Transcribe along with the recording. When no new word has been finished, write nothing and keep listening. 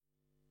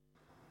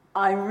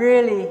I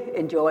really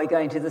enjoy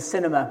going to the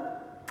cinema.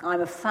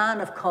 I'm a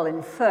fan of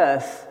Colin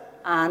Firth,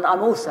 and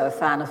I'm also a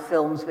fan of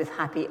films with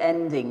happy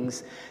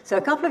endings. So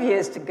a couple of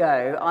years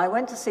ago, I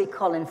went to see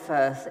Colin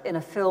Firth in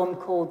a film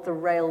called The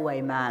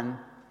Railway Man.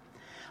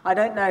 I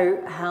don't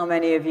know how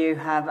many of you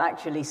have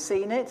actually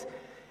seen it.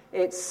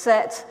 It's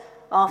set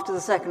after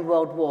the Second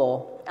World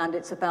War, and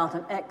it's about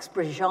an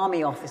ex-British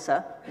Army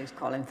officer, who's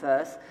Colin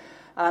Firth,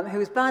 who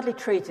was badly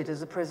treated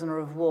as a prisoner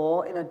of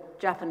war in a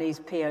Japanese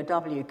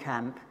POW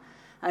camp.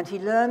 And he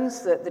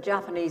learns that the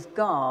Japanese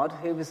guard,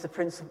 who was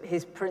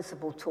his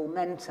principal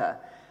tormentor,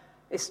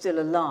 is still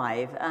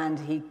alive, and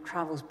he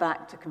travels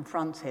back to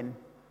confront him.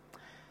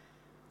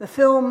 The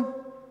film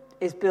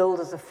is billed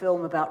as a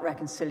film about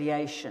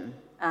reconciliation,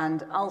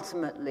 and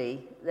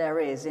ultimately there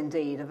is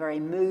indeed a very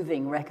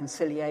moving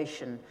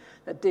reconciliation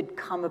that did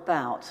come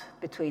about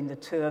between the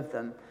two of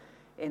them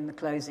in the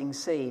closing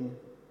scene.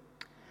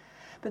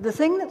 But the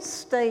thing that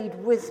stayed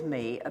with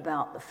me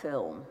about the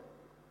film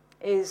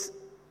is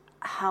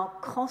how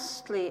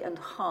costly and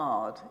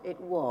hard it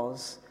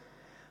was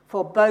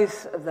for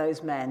both of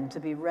those men to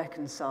be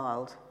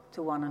reconciled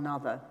to one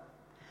another.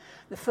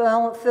 The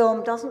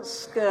film doesn't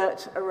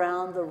skirt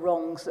around the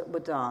wrongs that were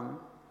done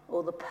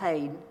or the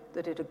pain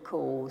that it had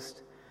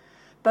caused.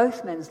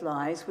 Both men's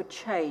lives were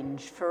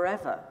changed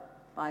forever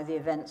by the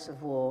events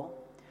of war,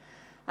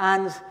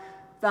 and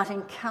that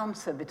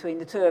encounter between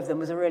the two of them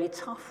was a really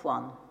tough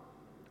one.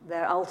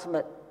 Their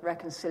ultimate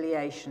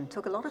reconciliation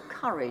took a lot of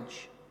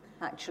courage,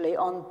 actually,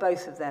 on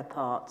both of their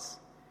parts.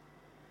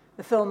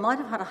 The film might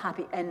have had a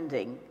happy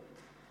ending,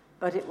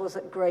 but it was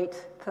at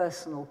great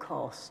personal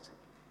cost.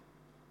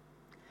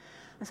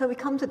 And so we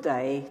come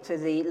today to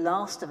the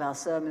last of our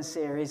sermon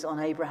series on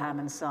Abraham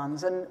and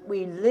sons, and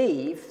we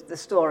leave the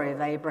story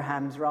of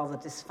Abraham's rather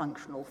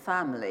dysfunctional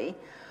family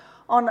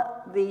on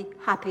the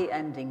happy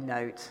ending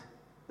note,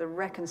 the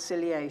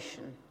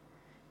reconciliation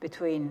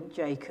between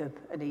Jacob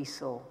and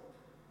Esau.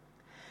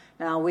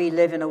 Now, we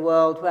live in a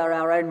world where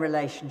our own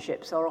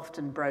relationships are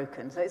often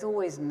broken, so it's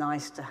always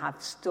nice to have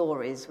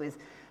stories with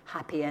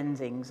happy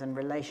endings and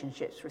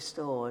relationships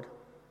restored.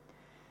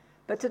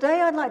 But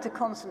today I'd like to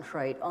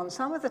concentrate on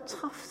some of the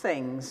tough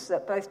things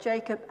that both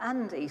Jacob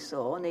and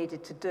Esau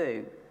needed to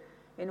do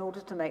in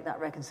order to make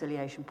that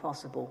reconciliation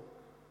possible.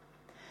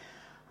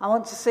 I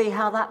want to see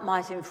how that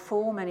might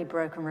inform any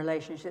broken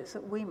relationships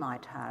that we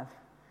might have.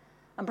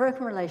 And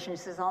broken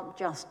relationships aren't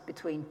just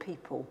between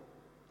people.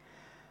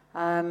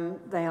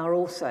 They are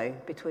also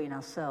between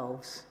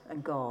ourselves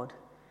and God.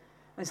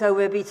 And so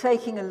we'll be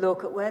taking a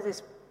look at where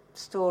this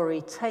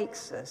story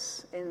takes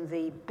us in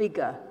the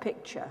bigger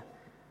picture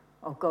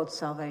of God's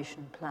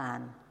salvation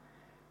plan,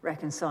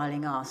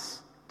 reconciling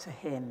us to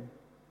him.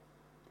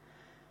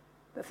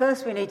 But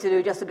first we need to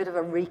do just a bit of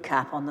a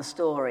recap on the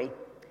story.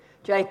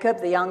 Jacob,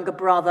 the younger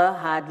brother,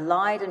 had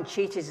lied and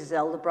cheated his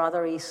elder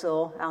brother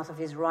Esau out of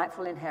his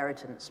rightful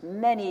inheritance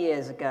many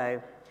years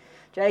ago.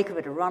 Jacob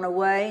had run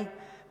away,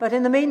 but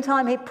in the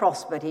meantime he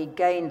prospered. He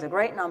gained a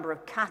great number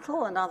of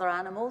cattle and other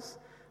animals,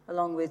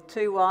 along with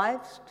 2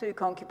 wives, 2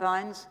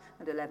 concubines,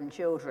 and 11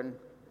 children.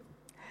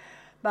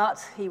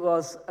 But he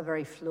was a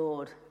very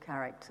flawed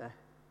character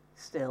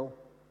still.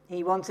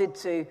 He wanted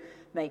to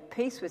make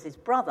peace with his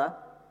brother,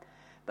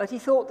 but he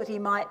thought that he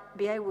might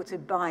be able to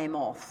buy him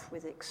off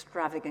with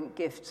extravagant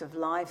gifts of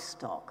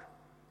livestock.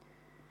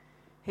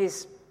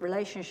 His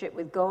relationship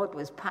with God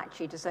was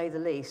patchy, to say the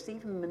least,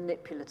 even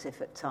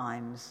manipulative at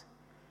times.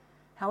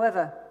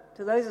 However,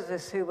 to those of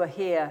us who were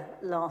here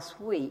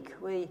last week,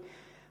 we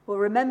will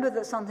remember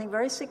that something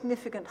very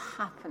significant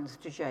happened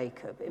to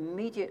Jacob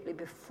immediately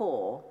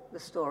before the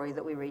story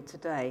that we read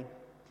today.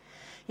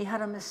 He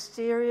had a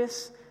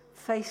mysterious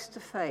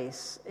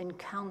face-to-face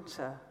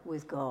encounter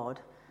with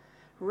God,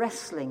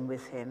 wrestling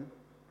with him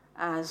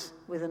as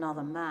with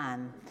another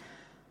man.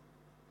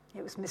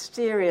 It was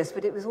mysterious,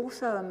 but it was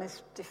also a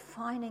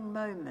defining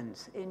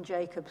moment in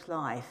Jacob's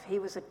life. He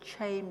was a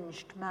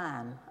changed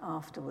man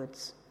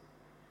afterwards.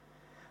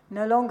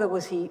 No longer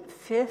was he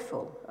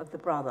fearful of the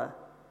brother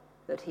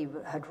that he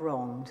had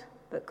wronged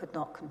but could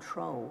not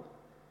control.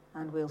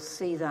 And we'll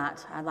see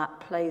that, how that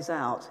plays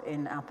out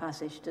in our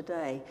passage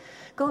today.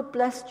 God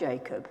blessed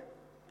Jacob,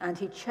 and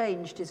he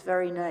changed his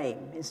very name.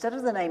 Instead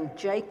of the name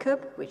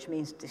Jacob, which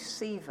means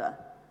deceiver,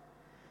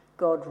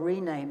 God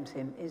renamed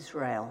him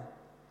Israel.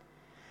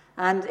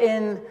 And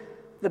in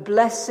the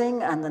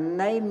blessing and the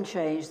name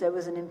change, there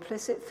was an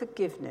implicit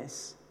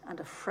forgiveness and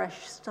a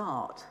fresh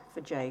start for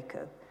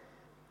Jacob.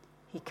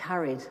 He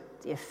carried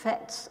the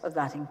effects of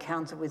that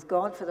encounter with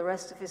God for the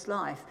rest of his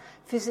life,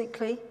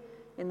 physically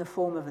in the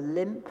form of a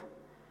limp,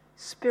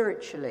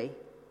 spiritually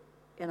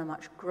in a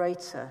much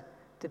greater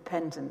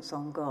dependence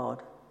on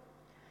God.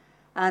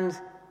 And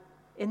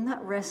in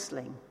that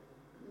wrestling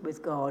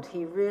with God,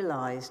 he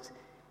realized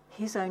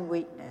his own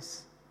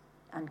weakness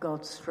and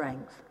God's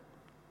strength.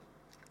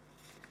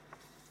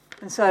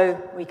 And so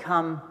we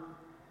come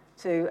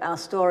to our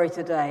story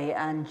today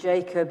and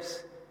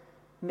Jacob's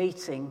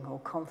meeting or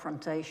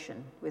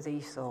confrontation with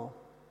Esau.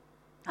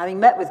 Having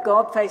met with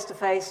God face to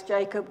face,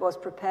 Jacob was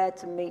prepared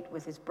to meet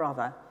with his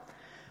brother.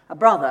 a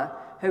brother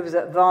who was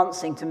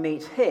advancing to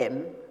meet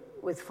him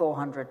with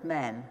 400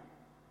 men.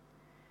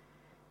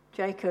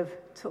 Jacob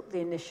took the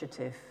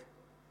initiative,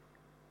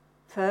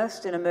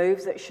 first in a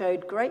move that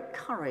showed great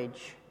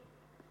courage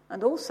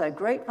and also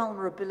great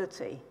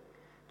vulnerability.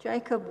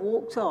 Jacob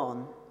walked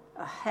on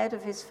ahead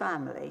of his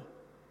family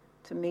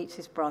to meet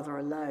his brother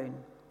alone.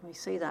 We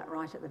see that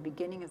right at the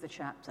beginning of the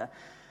chapter.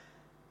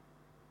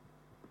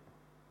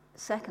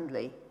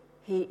 Secondly,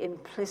 he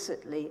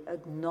implicitly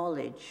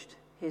acknowledged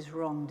his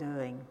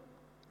wrongdoing,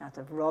 that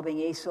of robbing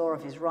Esau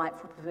of his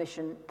rightful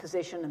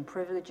position and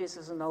privileges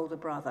as an older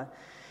brother.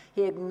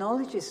 He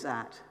acknowledges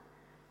that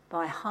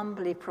by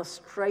humbly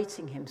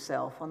prostrating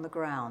himself on the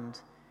ground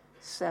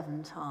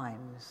 7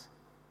 times.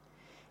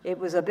 It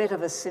was a bit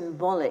of a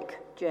symbolic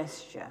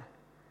gesture,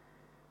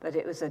 but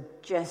it was a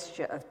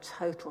gesture of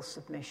total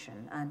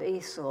submission, and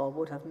Esau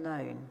would have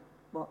known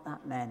what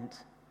that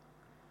meant.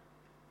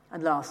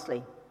 And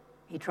lastly,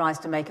 he tries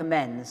to make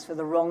amends for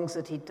the wrongs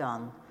that he'd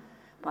done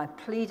by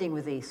pleading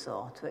with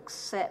Esau to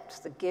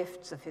accept the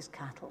gifts of his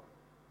cattle.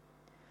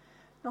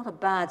 Not a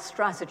bad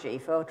strategy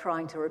for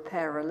trying to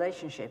repair a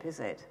relationship, is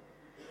it?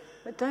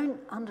 But don't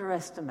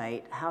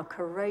underestimate how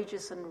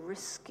courageous and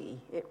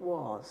risky it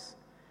was.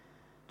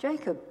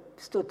 Jacob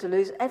stood to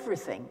lose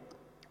everything,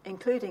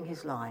 including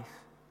his life.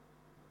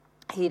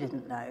 He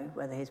didn't know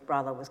whether his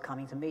brother was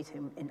coming to meet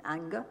him in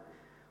anger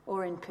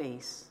or in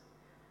peace.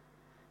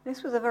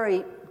 This was a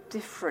very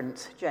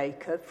different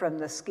Jacob from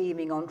the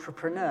scheming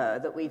entrepreneur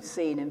that we've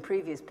seen in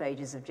previous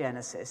pages of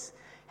Genesis,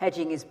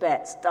 hedging his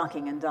bets,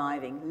 ducking and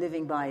diving,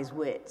 living by his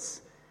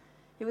wits.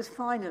 He was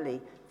finally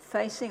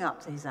facing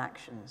up to his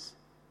actions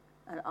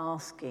and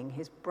asking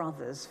his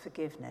brother's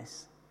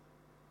forgiveness.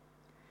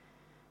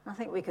 I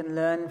think we can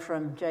learn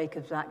from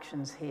Jacob's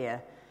actions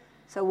here.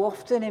 So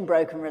often in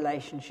broken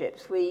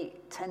relationships, we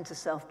tend to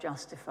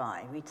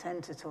self-justify. We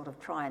tend to sort of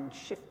try and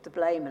shift the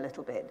blame a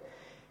little bit,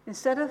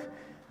 instead of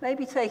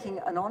maybe taking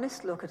an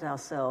honest look at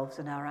ourselves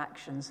and our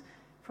actions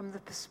from the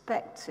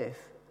perspective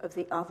of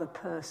the other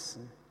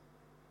person.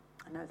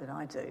 I know that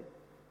I do.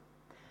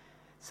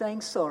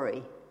 Saying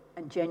sorry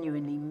and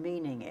genuinely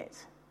meaning it,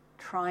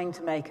 trying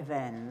to make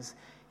amends,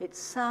 it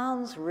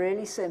sounds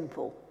really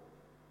simple,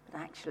 but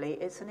actually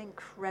it's an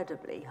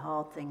incredibly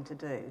hard thing to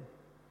do.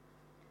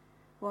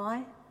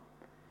 Why?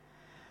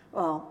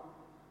 Well,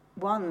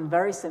 one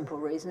very simple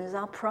reason is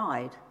our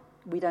pride.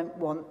 We don't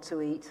want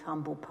to eat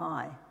humble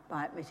pie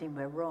by admitting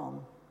we're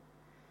wrong.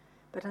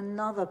 But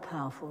another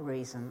powerful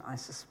reason, I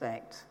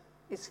suspect,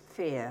 is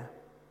fear.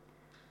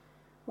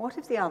 What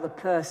if the other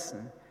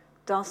person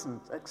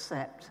doesn't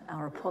accept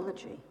our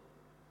apology?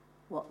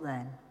 What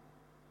then?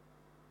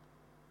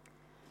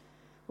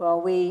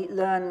 Well, we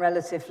learn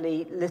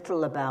relatively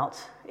little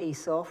about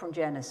Esau from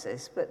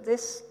Genesis, but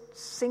this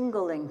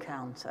single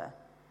encounter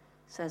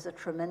says a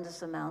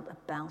tremendous amount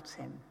about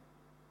him.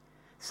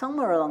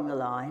 Somewhere along the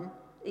line,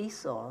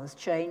 Esau has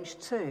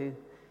changed too.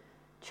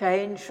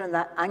 Changed from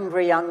that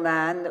angry young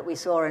man that we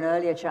saw in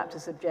earlier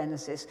chapters of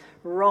Genesis,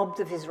 robbed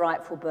of his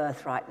rightful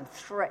birthright and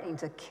threatening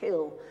to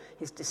kill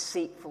his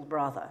deceitful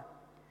brother.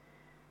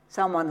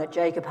 Someone that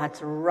Jacob had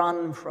to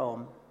run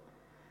from.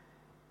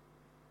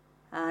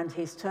 And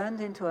he's turned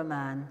into a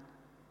man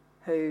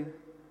who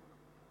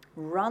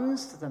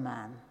runs to the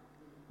man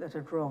that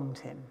had wronged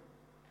him.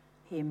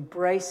 He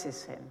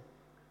embraces him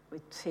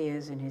with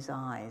tears in his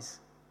eyes.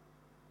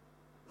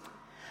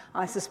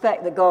 I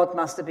suspect that God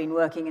must have been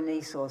working in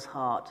Esau's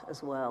heart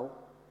as well,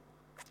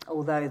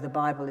 although the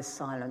Bible is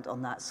silent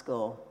on that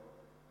score.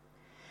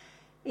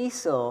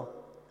 Esau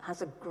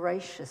has a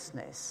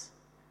graciousness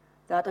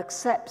that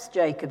accepts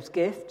Jacob's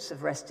gifts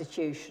of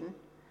restitution,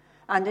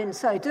 and in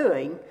so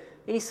doing,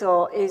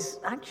 Esau is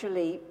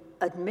actually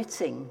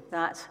admitting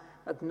that,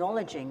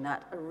 acknowledging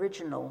that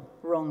original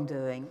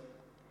wrongdoing.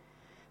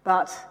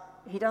 But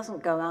he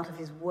doesn't go out of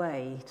his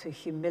way to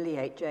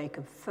humiliate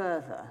Jacob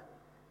further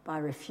by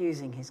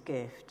refusing his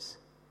gifts,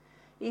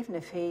 even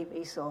if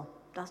Esau,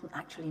 doesn't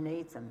actually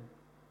need them.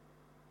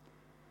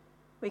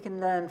 We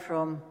can learn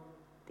from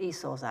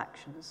Esau's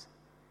actions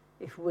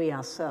if we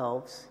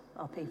ourselves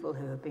are people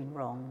who have been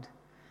wronged.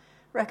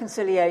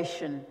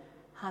 Reconciliation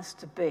has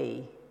to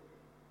be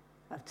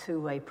a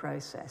two-way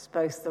process.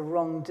 Both the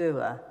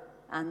wrongdoer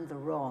and the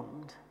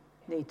wronged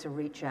need to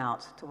reach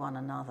out to one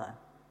another.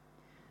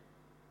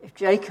 If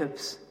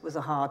Jacob's was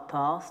a hard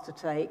path to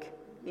take,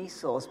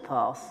 Esau's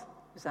path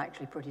was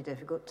actually pretty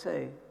difficult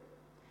too.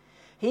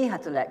 He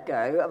had to let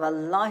go of a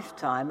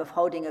lifetime of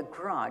holding a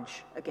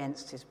grudge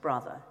against his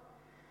brother,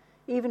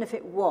 even if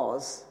it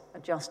was a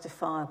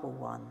justifiable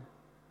one.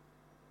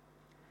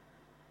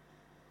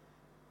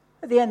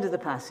 At the end of the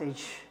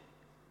passage,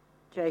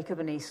 Jacob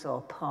and Esau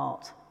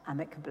part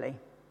amicably.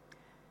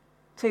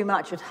 Too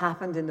much had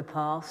happened in the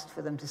past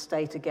for them to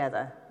stay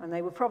together, and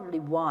they were probably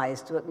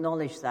wise to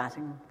acknowledge that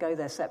and go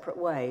their separate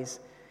ways.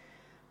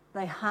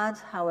 They had,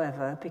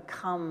 however,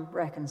 become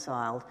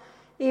reconciled,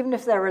 even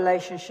if their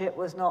relationship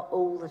was not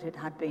all that it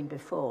had been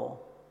before.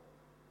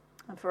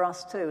 And for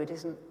us too, it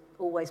isn't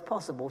always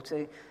possible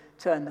to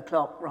turn the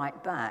clock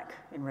right back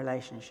in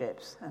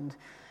relationships. And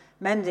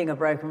Mending a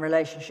broken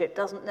relationship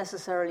doesn't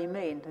necessarily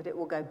mean that it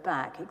will go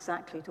back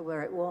exactly to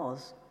where it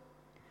was.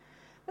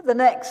 But the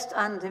next,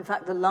 and in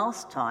fact the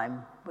last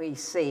time we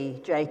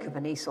see Jacob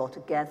and Esau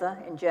together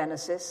in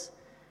Genesis,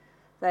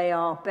 they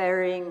are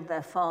burying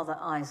their father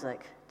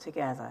Isaac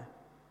together.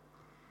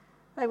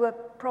 They were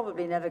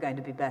probably never going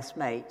to be best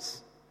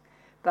mates,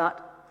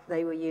 but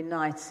they were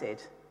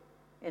united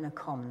in a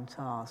common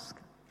task.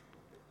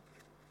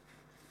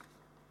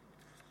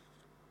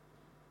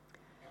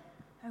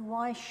 And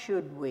why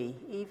should we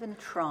even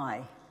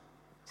try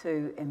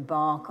to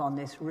embark on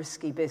this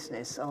risky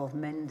business of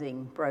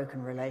mending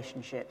broken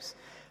relationships,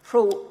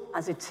 fraught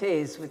as it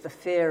is with the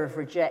fear of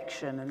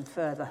rejection and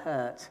further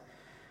hurt?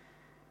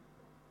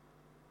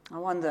 I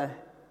wonder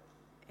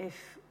if,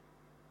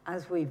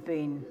 as we've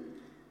been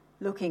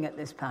looking at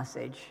this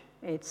passage,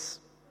 it's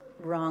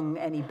rung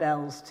any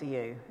bells to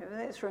you.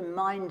 It's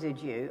reminded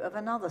you of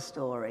another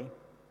story,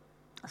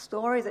 a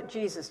story that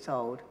Jesus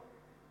told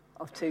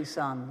of two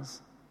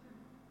sons.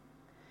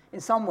 In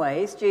some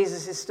ways,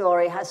 Jesus'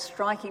 story has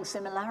striking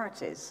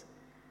similarities.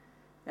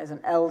 There's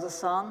an elder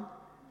son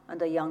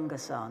and a younger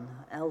son,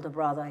 elder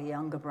brother,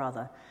 younger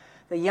brother.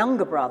 The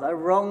younger brother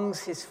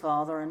wrongs his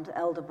father and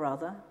elder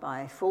brother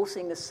by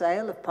forcing the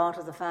sale of part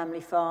of the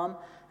family farm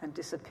and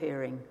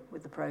disappearing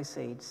with the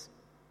proceeds.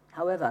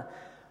 However,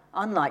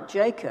 unlike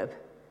Jacob,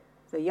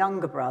 the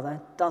younger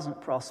brother doesn't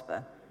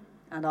prosper,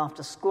 and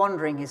after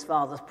squandering his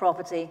father's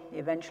property, he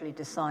eventually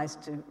decides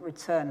to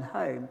return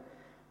home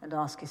and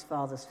ask his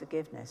father's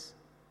forgiveness.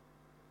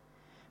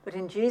 But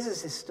in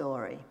Jesus'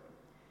 story,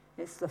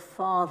 it's the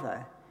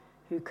father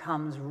who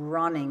comes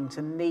running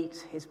to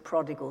meet his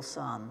prodigal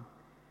son,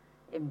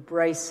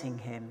 embracing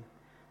him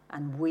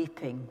and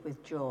weeping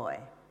with joy,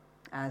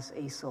 as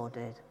Esau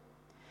did.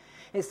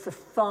 It's the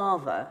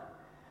father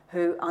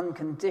who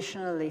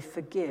unconditionally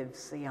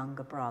forgives the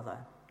younger brother,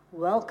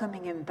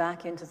 welcoming him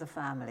back into the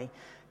family,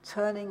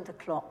 turning the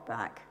clock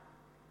back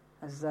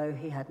as though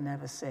he had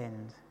never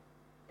sinned.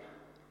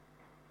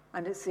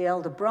 And it's the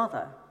elder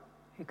brother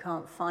who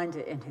can't find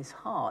it in his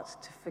heart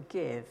to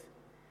forgive,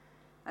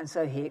 and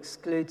so he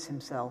excludes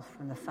himself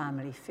from the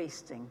family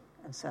feasting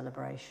and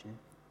celebration.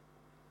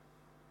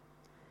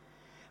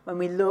 When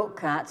we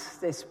look at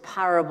this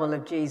parable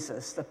of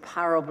Jesus, the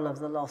parable of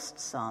the lost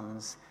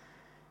sons,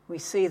 we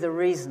see the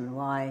reason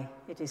why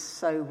it is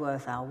so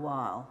worth our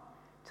while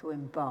to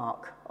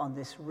embark on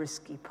this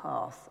risky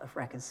path of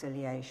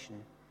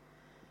reconciliation.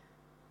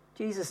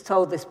 Jesus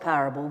told this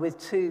parable with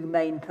two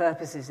main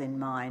purposes in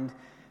mind.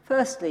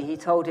 Firstly, he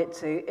told it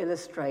to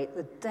illustrate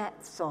the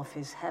depths of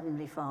his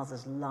heavenly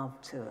Father's love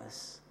to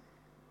us.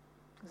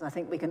 Because I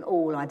think we can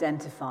all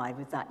identify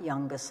with that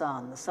younger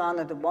son, the son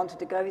that had wanted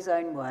to go his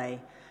own way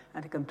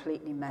and had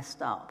completely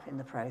messed up in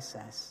the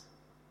process.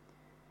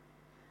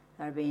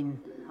 I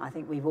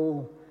think we've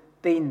all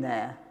been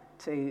there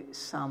to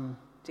some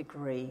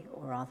degree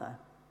or other.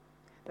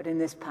 But in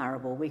this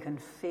parable, we can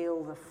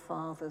feel the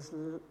Father's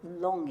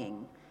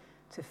longing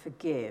to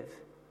forgive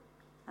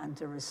and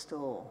to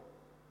restore.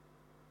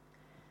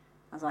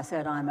 As I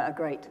said, I'm a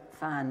great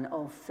fan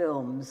of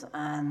films,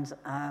 and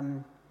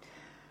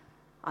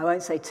I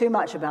won't say too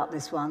much about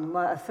this one.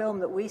 A film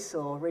that we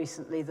saw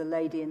recently, The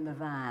Lady in the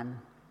Van.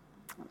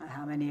 I don't know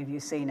how many of you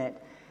have seen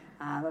it,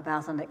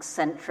 about an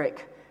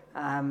eccentric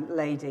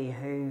lady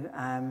who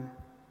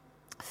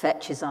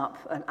fetches up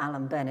at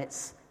Alan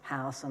Bennett's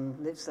house and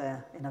lives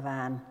there in a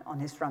van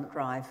on his front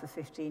drive for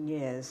 15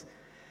 years.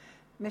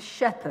 Miss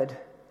Shepherd,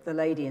 the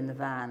lady in the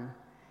van,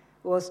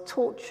 was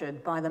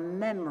tortured by the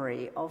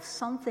memory of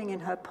something in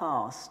her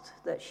past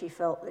that she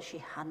felt that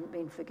she hadn't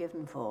been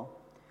forgiven for,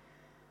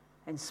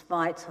 in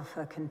spite of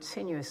her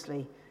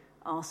continuously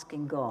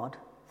asking God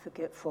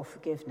for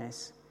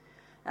forgiveness.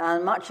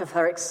 And much of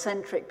her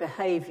eccentric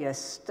behavior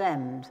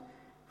stemmed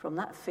from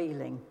that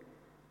feeling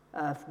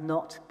of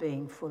not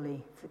being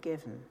fully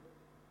forgiven.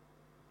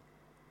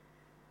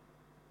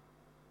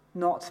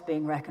 Not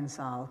being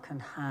reconciled can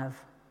have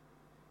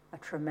a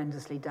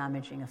tremendously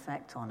damaging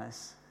effect on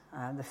us.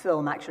 The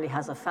film actually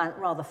has a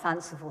rather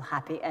fanciful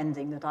happy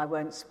ending that I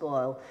won't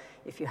spoil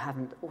if you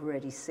haven't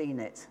already seen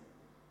it.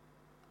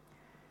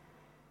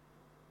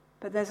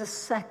 But there's a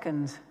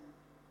second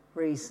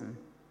reason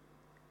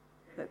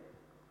that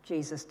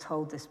Jesus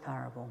told this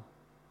parable.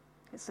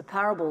 It's the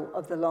parable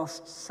of the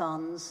lost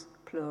sons,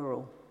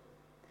 plural.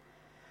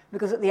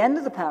 Because at the end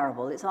of the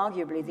parable, it's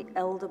arguably the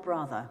elder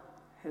brother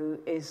who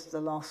is the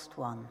lost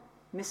one,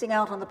 missing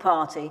out on the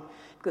party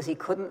because he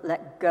couldn't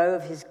let go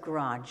of his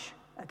grudge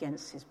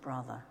against his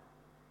brother.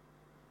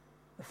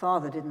 The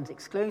father didn't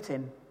exclude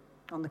him.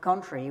 On the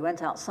contrary, he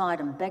went outside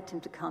and begged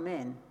him to come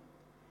in.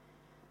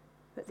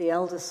 But the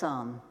elder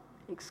son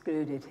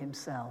excluded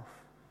himself.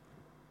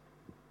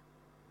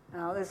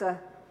 Now, there's a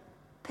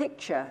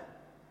picture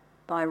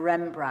by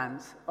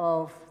Rembrandt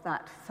of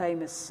that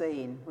famous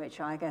scene, which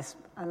I guess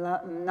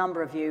a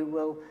number of you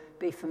will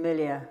be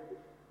familiar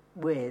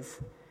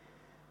with.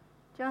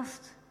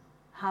 Just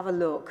have a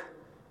look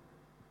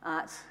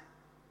at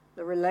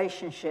the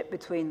relationship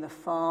between the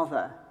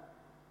father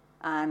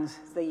and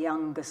the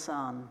younger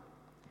son.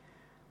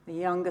 The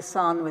younger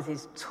son with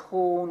his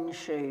torn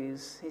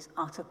shoes, his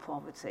utter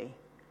poverty,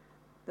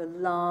 the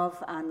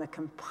love and the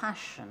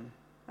compassion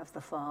of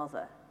the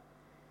father,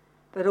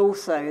 but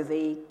also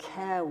the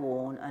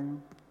careworn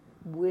and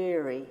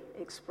weary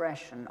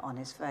expression on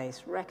his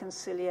face.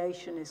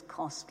 Reconciliation is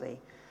costly.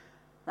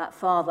 That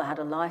father had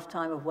a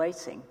lifetime of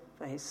waiting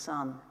for his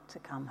son to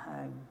come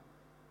home.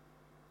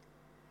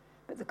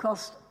 But the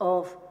cost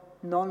of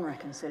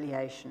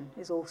non-reconciliation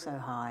is also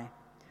high.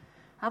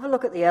 Have a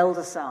look at the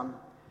elder son,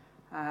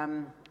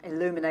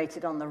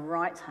 illuminated on the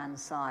right-hand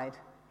side,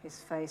 his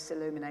face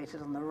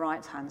illuminated on the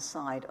right-hand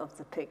side of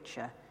the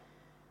picture.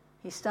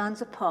 He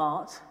stands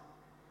apart.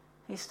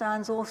 He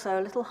stands also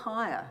a little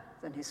higher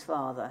than his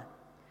father,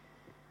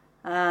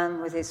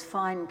 and with his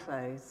fine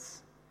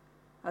clothes,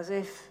 as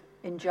if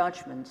in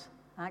judgment,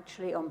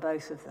 actually on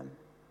both of them.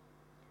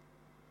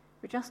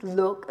 But just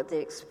look at the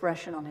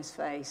expression on his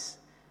face.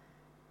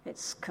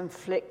 It's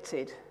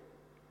conflicted.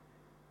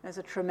 There's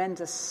a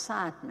tremendous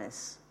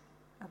sadness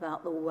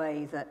about the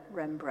way that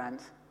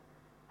Rembrandt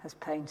has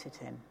painted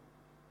him.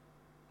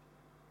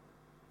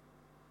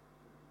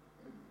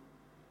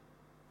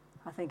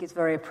 I think it's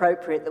very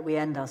appropriate that we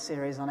end our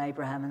series on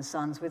Abraham and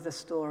Sons with the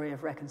story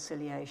of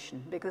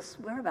reconciliation, because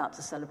we're about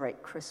to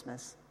celebrate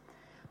Christmas,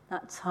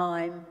 that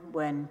time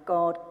when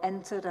God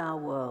entered our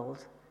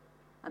world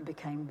and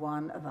became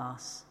one of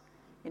us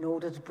in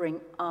order to bring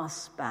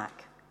us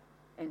back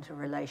into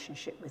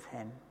relationship with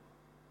him.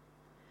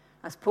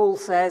 As Paul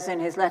says in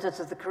his letter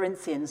to the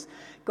Corinthians,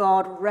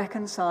 God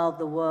reconciled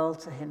the world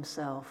to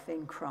himself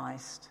in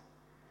Christ,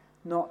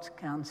 not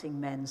counting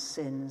men's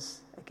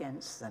sins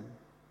against them.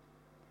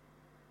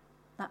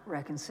 That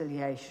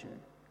reconciliation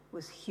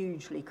was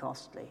hugely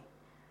costly.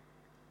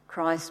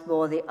 Christ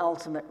bore the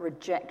ultimate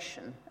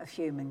rejection of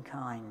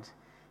humankind,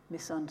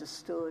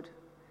 misunderstood,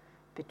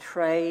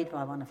 betrayed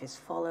by one of his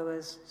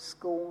followers,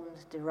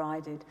 scorned,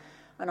 derided,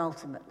 and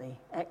ultimately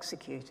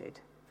executed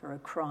for a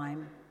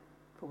crime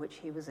for which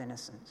he was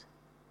innocent.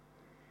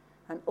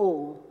 And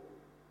all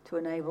to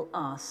enable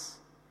us,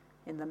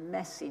 in the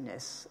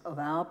messiness of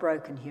our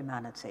broken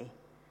humanity,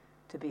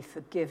 to be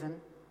forgiven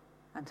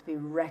and to be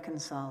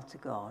reconciled to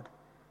God,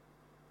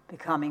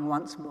 becoming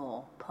once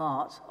more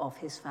part of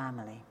his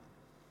family.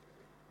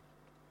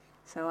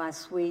 So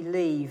as we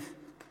leave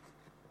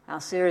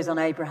our series on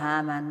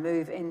Abraham and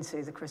move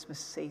into the Christmas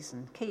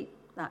season, keep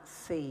that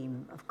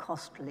theme of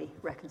costly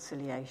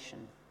reconciliation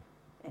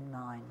in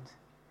mind.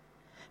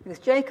 Because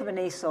Jacob and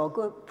Esau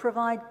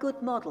provide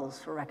good models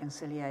for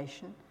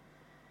reconciliation,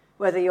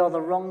 whether you're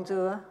the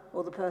wrongdoer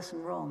or the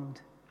person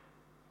wronged.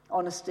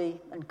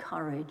 Honesty and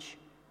courage,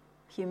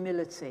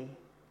 humility,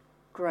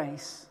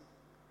 grace,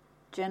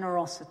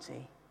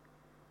 generosity,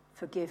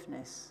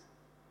 forgiveness.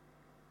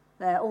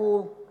 They're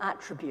all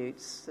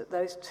attributes that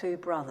those two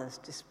brothers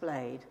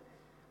displayed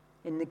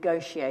in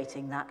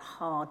negotiating that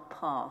hard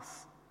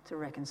path to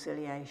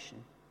reconciliation.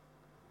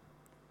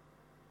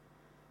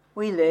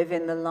 We live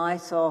in the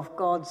light of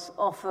God's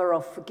offer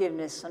of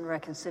forgiveness and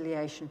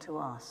reconciliation to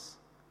us.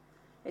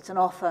 It's an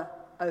offer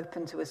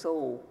open to us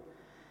all.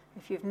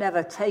 If you've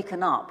never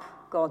taken up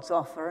God's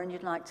offer and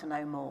you'd like to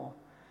know more,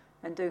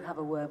 then do have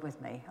a word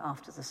with me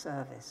after the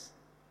service.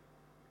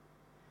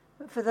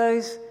 But for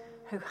those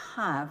who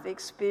have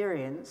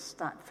experienced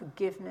that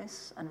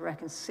forgiveness and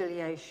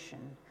reconciliation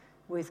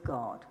with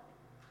God,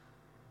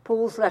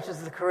 Paul's letter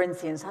to the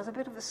Corinthians has a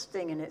bit of a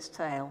sting in its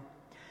tail.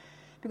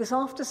 Because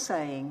after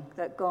saying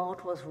that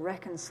God was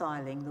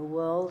reconciling the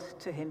world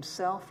to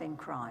himself in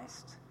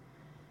Christ,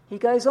 he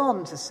goes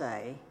on to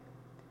say,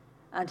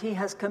 and he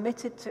has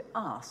committed to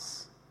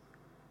us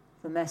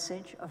the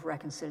message of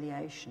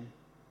reconciliation.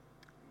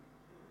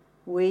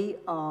 We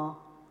are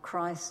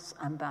Christ's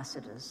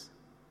ambassadors,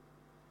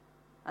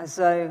 as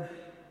though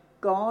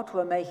God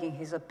were making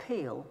his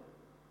appeal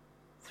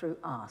through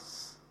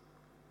us.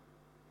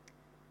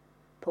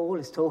 Paul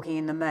is talking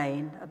in the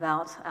main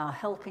about our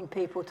helping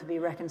people to be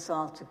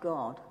reconciled to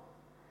God.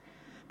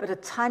 But a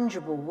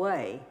tangible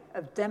way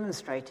of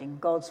demonstrating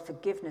God's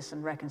forgiveness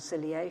and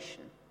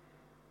reconciliation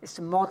is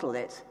to model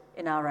it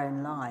in our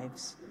own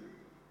lives,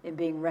 in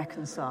being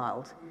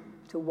reconciled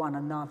to one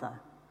another.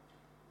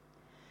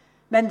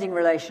 Mending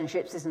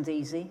relationships isn't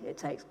easy. It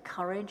takes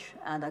courage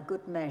and a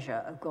good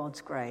measure of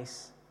God's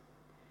grace.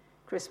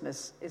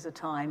 Christmas is a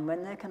time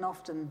when there can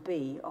often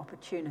be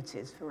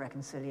opportunities for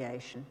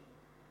reconciliation,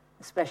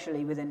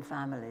 especially within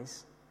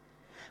families.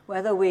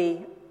 Whether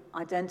we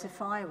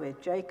identify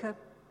with Jacob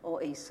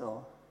or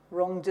Esau,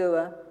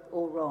 wrongdoer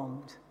or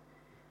wronged,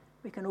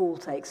 we can all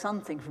take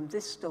something from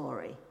this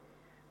story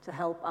to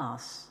help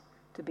us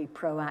to be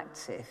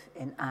proactive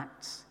in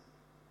acts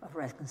of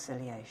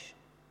reconciliation.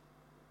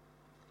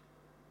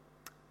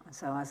 And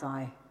so as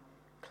I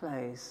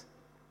close,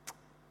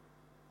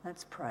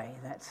 let's pray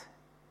that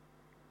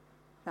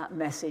that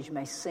message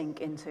may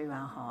sink into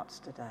our hearts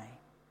today.